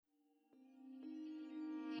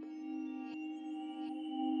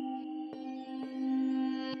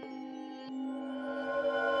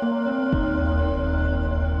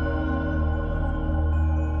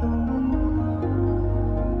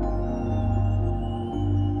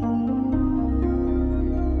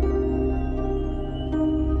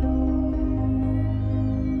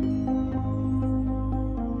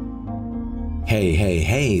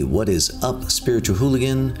Hey, what is up, spiritual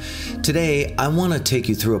hooligan? Today, I want to take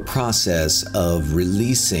you through a process of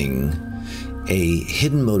releasing a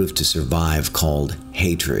hidden motive to survive called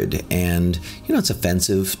hatred. And, it's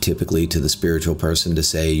offensive typically to the spiritual person to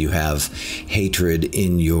say you have hatred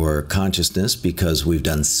in your consciousness because we've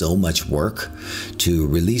done so much work to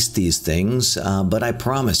release these things. But I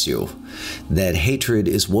promise you that hatred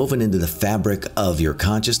is woven into the fabric of your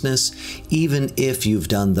consciousness, even if you've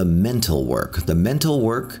done the mental work. The mental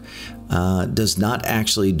work does not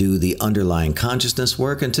actually do the underlying consciousness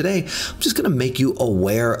work. And today, I'm just going to make you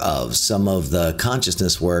aware of some of the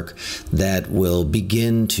consciousness work that will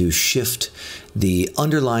begin to shift the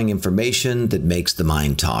underlying information that makes the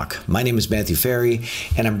mind talk. My name is Matthew Ferry,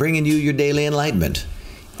 and I'm bringing you your daily enlightenment.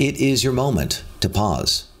 It is your moment to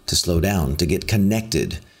pause, to slow down, to get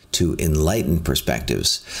connected to enlightened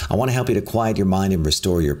perspectives. I want to help you to quiet your mind and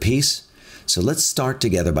restore your peace. So let's start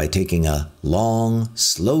together by taking a long,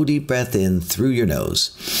 slow, deep breath in through your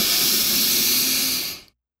nose.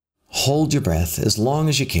 Hold your breath as long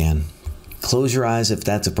as you can. Close your eyes if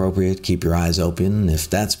that's appropriate. Keep your eyes open if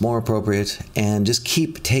that's more appropriate. And just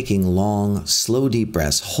keep taking long, slow, deep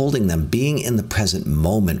breaths, holding them, being in the present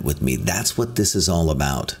moment with me. That's what this is all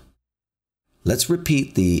about. Let's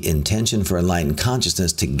repeat the intention for enlightened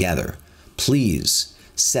consciousness together. Please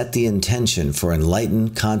set the intention for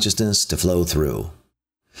enlightened consciousness to flow through,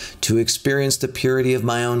 to experience the purity of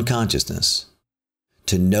my own consciousness,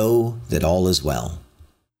 to know that all is well,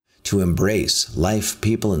 to embrace life,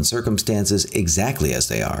 people, and circumstances exactly as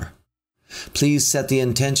they are. Please set the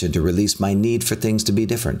intention to release my need for things to be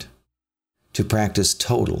different, to practice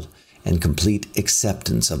total and complete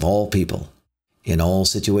acceptance of all people, in all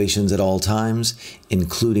situations at all times,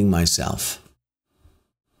 including myself.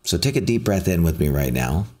 So take a deep breath in with me right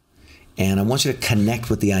now. And I want you to connect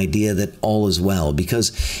with the idea that all is well,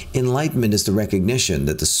 because enlightenment is the recognition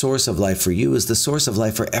that the source of life for you is the source of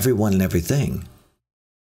life for everyone and everything.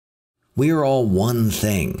 We are all one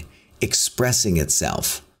thing, expressing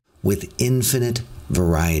itself with infinite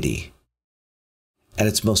variety. At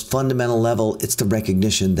its most fundamental level, it's the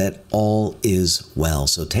recognition that all is well.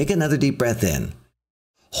 So take another deep breath in.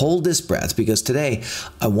 Hold this breath, because today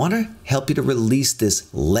I want to help you to release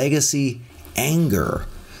this legacy anger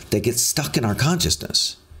that gets stuck in our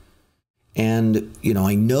consciousness. And,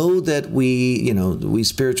 I know that we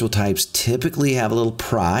spiritual types typically have a little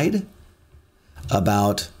pride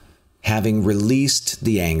about having released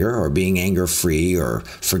the anger or being anger-free or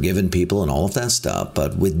forgiven people and all of that stuff.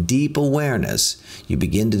 But with deep awareness, you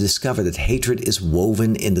begin to discover that hatred is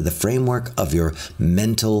woven into the framework of your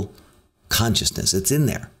mental consciousness. It's in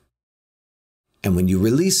there. And when you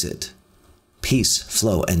release it, peace,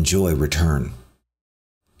 flow, and joy return.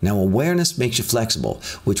 Now, awareness makes you flexible,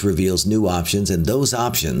 which reveals new options, and those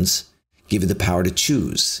options give you the power to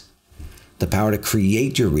choose, the power to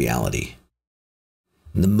create your reality.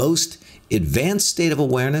 And the most advanced state of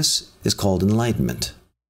awareness is called enlightenment.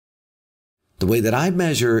 The way that I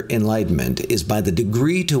measure enlightenment is by the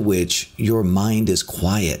degree to which your mind is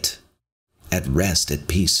quiet, at rest, at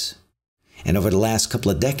peace. And over the last couple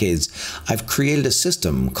of decades, I've created a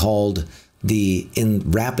system called the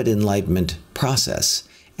Rapid Enlightenment Process.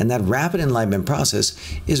 And that Rapid Enlightenment Process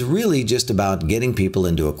is really just about getting people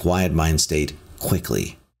into a quiet mind state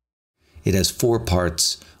quickly. It has 4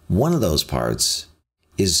 parts. One of those parts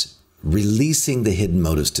is releasing the hidden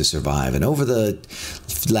motives to survive. And over the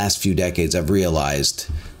last few decades, I've realized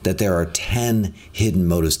that there are 10 hidden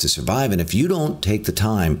motives to survive. And if you don't take the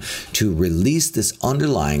time to release this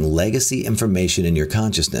underlying legacy information in your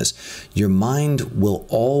consciousness, your mind will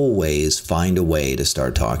always find a way to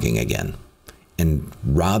start talking again and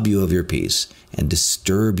rob you of your peace and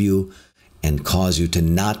disturb you and cause you to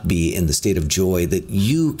not be in the state of joy that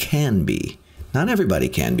you can be. Not everybody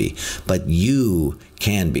can be, but you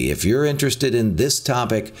can be. If you're interested in this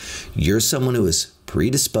topic, you're someone who is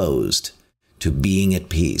predisposed to being at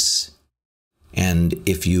peace. And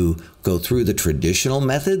if you go through the traditional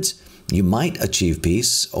methods, you might achieve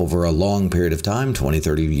peace over a long period of time, 20,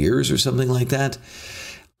 30 years or something like that.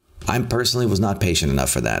 I personally was not patient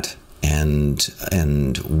enough for that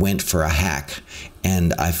and went for a hack.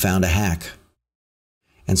 And I found a hack.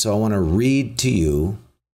 And so I want to read to you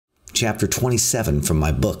Chapter 27 from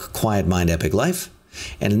my book, Quiet Mind, Epic Life.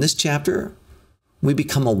 And in this chapter, we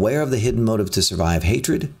become aware of the hidden motive to survive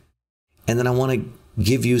hatred. And then I want to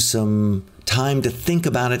give you some time to think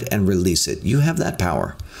about it and release it. You have that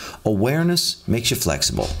power. Awareness makes you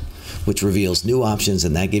flexible, which reveals new options,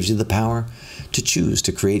 and that gives you the power to choose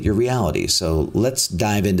to create your reality. So let's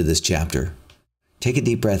dive into this chapter. Take a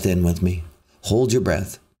deep breath in with me. Hold your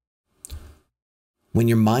breath. When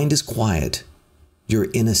your mind is quiet,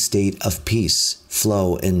 you're in a state of peace,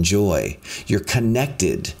 flow, and joy. You're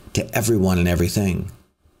connected to everyone and everything.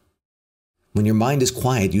 When your mind is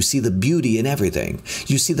quiet, you see the beauty in everything.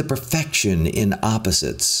 You see the perfection in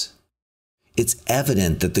opposites. It's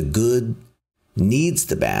evident that the good needs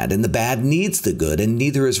the bad, and the bad needs the good, and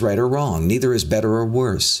neither is right or wrong, neither is better or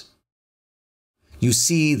worse. You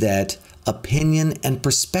see that opinion and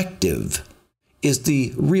perspective is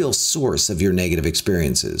the real source of your negative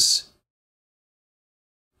experiences.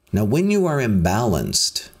 Now, when you are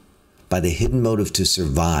imbalanced by the hidden motive to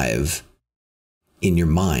survive in your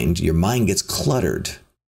mind gets cluttered,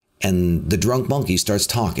 and the drunk monkey starts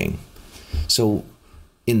talking. So,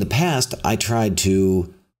 in the past, I tried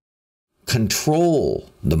to control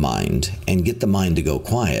the mind and get the mind to go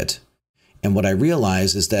quiet. And what I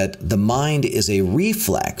realize is that the mind is a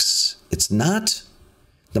reflex.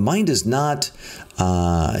 The mind is not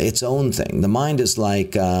its own thing. The mind is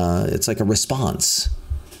it's like a response.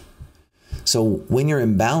 So when you're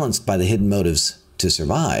imbalanced by the hidden motives to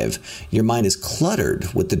survive, your mind is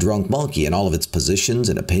cluttered with the drunk monkey and all of its positions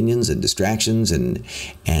and opinions and distractions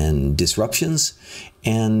and disruptions.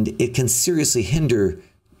 And it can seriously hinder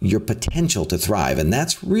your potential to thrive. And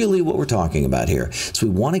that's really what we're talking about here. So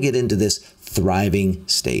we want to get into this thriving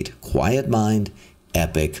state, quiet mind,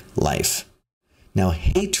 epic life. Now,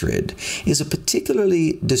 hatred is a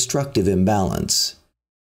particularly destructive imbalance.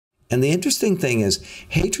 And the interesting thing is,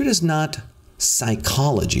 hatred is not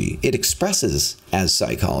psychology. It expresses as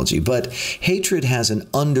psychology, but hatred has an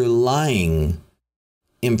underlying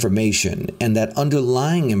information, and that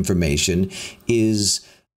underlying information is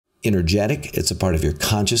energetic. It's a part of your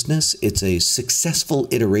consciousness. It's a successful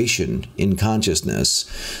iteration in consciousness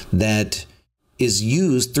that is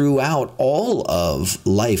used throughout all of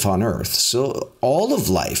life on Earth. So all of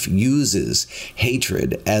life uses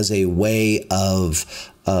hatred as a way of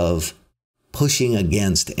pushing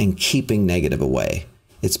against and keeping negative away.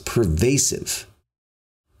 It's pervasive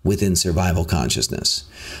within survival consciousness.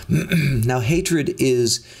 Now, hatred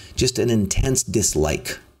is just an intense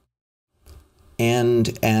dislike.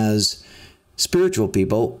 And as spiritual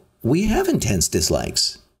people, we have intense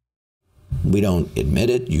dislikes. We don't admit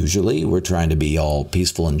it usually. We're trying to be all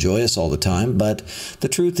peaceful and joyous all the time. But the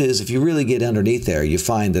truth is, if you really get underneath there, you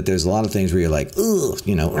find that there's a lot of things where you're like, ugh,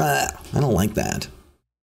 I don't like that.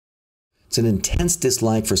 It's an intense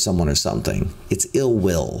dislike for someone or something. It's ill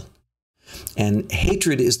will. And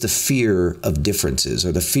hatred is the fear of differences,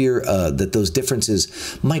 or the fear that those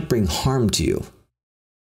differences might bring harm to you.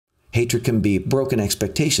 Hatred can be broken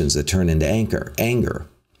expectations that turn into anger.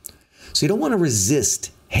 So you don't want to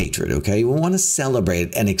resist hatred, okay? You want to celebrate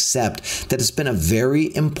it and accept that it's been a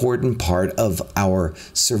very important part of our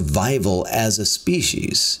survival as a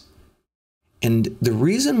species. And the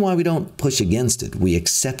reason why we don't push against it, we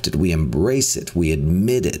accept it, we embrace it, we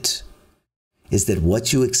admit it, is that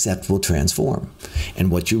what you accept will transform, and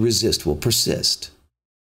what you resist will persist.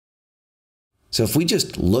 So if we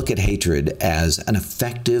just look at hatred as an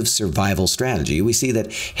effective survival strategy, we see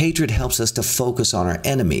that hatred helps us to focus on our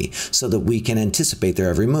enemy so that we can anticipate their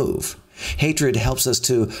every move. Hatred helps us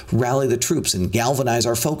to rally the troops and galvanize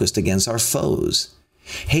our focus against our foes.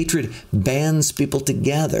 Hatred bands people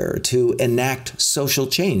together to enact social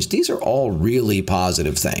change. These are all really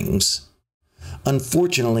positive things.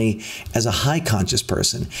 Unfortunately, as a high conscious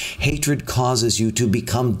person, hatred causes you to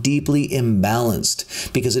become deeply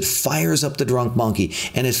imbalanced because it fires up the drunk monkey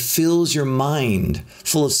and it fills your mind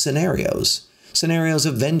full of scenarios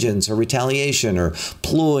of vengeance or retaliation or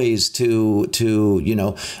ploys to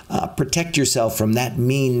protect yourself from that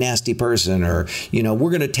mean, nasty person, or, we're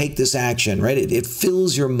going to take this action, right? It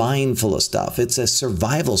fills your mind full of stuff. It's a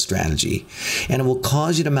survival strategy, and it will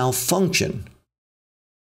cause you to malfunction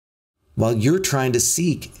while you're trying to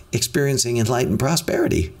seek experiencing enlightened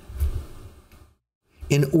prosperity.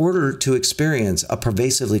 In order to experience a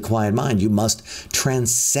pervasively quiet mind, you must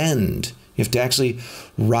transcend. You have to actually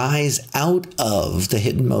rise out of the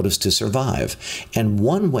hidden motives to survive. And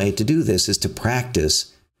one way to do this is to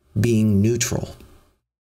practice being neutral.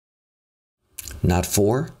 Not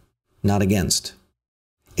for, not against.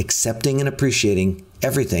 Accepting and appreciating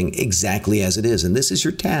everything exactly as it is. And this is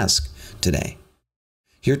your task today.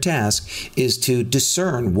 Your task is to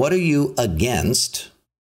discern, what are you against,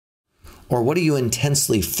 or what are you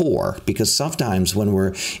intensely for? Because sometimes when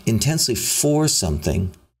we're intensely for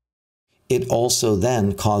something, it also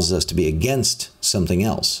then causes us to be against something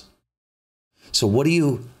else. So what are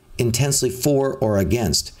you intensely for or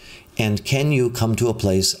against? And can you come to a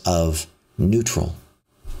place of neutral?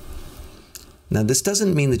 Now, this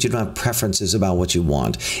doesn't mean that you don't have preferences about what you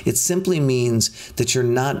want. It simply means that you're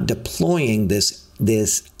not deploying this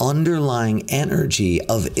this underlying energy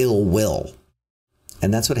of ill will.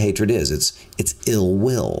 And that's what hatred is. It's ill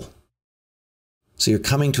will. So you're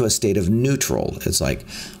coming to a state of neutral. It's like,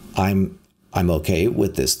 I'm okay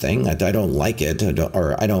with this thing. I don't like it, I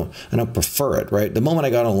don't prefer it, right? The moment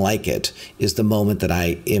I don't like it is the moment that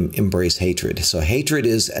I embrace hatred. So hatred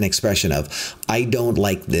is an expression of, I don't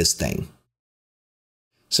like this thing.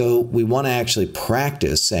 So we want to actually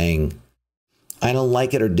practice saying, I don't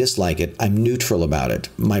like it or dislike it. I'm neutral about it.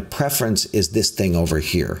 My preference is this thing over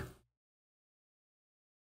here.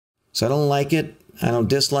 So I don't like it. I don't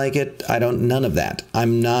dislike it. None of that.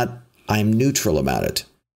 I'm neutral about it.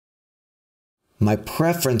 My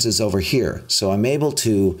preference is over here. So I'm able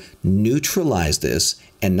to neutralize this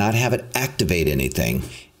and not have it activate anything.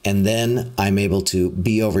 And then I'm able to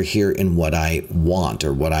be over here in what I want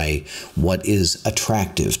or what is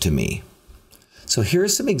attractive to me. So here are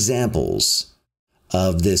some examples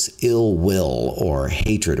of this ill will or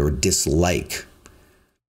hatred or dislike.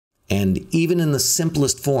 And even in the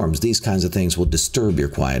simplest forms, these kinds of things will disturb your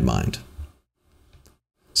quiet mind.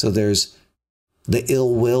 So there's the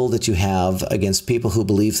ill will that you have against people who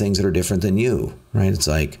believe things that are different than you, right? It's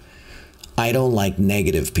like, I don't like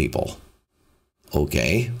negative people.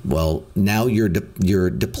 Okay, well, now you're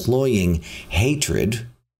deploying hatred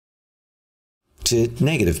to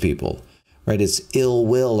negative people, right? It's ill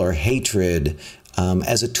will or hatred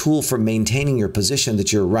as a tool for maintaining your position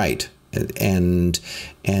that you're right. And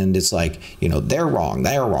it's like, they're wrong,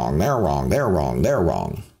 they're wrong, they're wrong, they're wrong, they're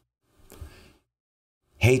wrong.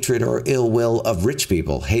 Hatred or ill will of rich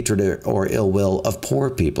people, hatred or ill will of poor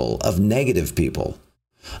people, of negative people,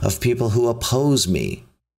 of people who oppose me.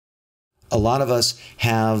 A lot of us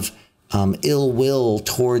have ill will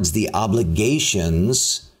towards the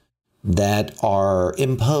obligations that are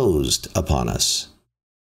imposed upon us,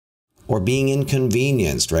 or being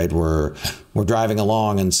inconvenienced, right? We're driving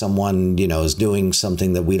along and someone, is doing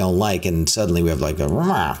something that we don't like, and suddenly we have like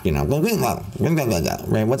right?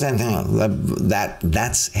 What's that?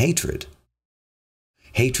 That's hatred.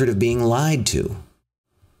 Hatred of being lied to.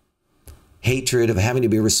 Hatred of having to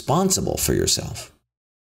be responsible for yourself.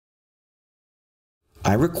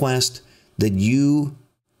 I request that you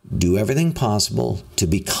do everything possible to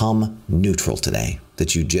become neutral today,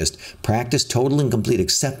 that you just practice total and complete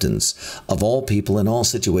acceptance of all people in all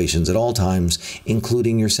situations at all times,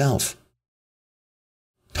 including yourself.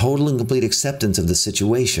 Total and complete acceptance of the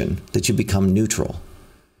situation, that you become neutral.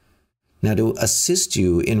 Now, to assist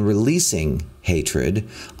you in releasing hatred,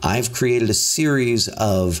 I've created a series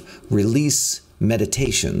of release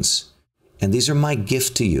meditations, and these are my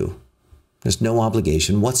gift to you. There's no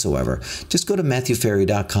obligation whatsoever. Just go to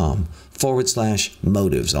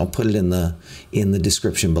MatthewFerry.com/motives. I'll put it in the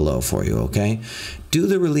description below for you, okay? Do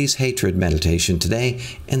the release hatred meditation today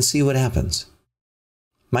and see what happens.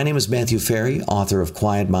 My name is Matthew Ferry, author of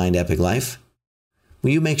Quiet Mind, Epic Life. Will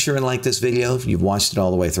you make sure and like this video if you've watched it all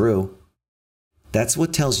the way through? That's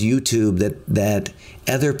what tells YouTube that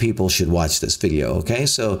other people should watch this video, okay?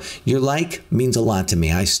 So your like means a lot to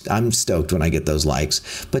me. I'm stoked when I get those likes.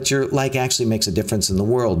 But your like actually makes a difference in the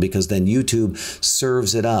world, because then YouTube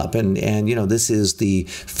serves it up. And this is the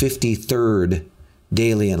 53rd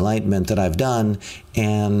daily enlightenment that I've done,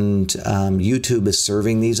 and YouTube is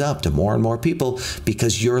serving these up to more and more people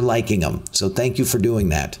because you're liking them. So thank you for doing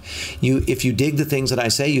that. If you dig the things that I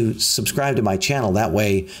say, you subscribe to my channel. That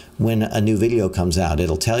way, when a new video comes out,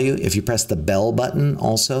 it'll tell you. If you press the bell button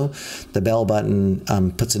also, the bell button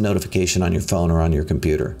puts a notification on your phone or on your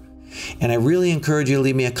computer. And I really encourage you to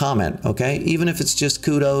leave me a comment, okay? Even if it's just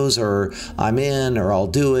kudos or I'm in or I'll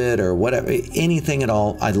do it or whatever, anything at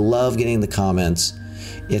all. I love getting the comments.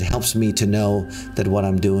 It helps me to know that what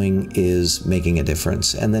I'm doing is making a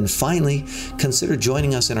difference. And then finally, consider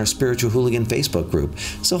joining us in our Spiritual Hooligan Facebook group.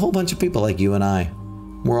 It's a whole bunch of people like you and I.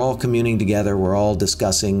 We're all communing together. We're all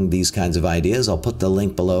discussing these kinds of ideas. I'll put the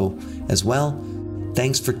link below as well.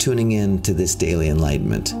 Thanks for tuning in to this Daily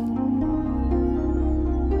Enlightenment.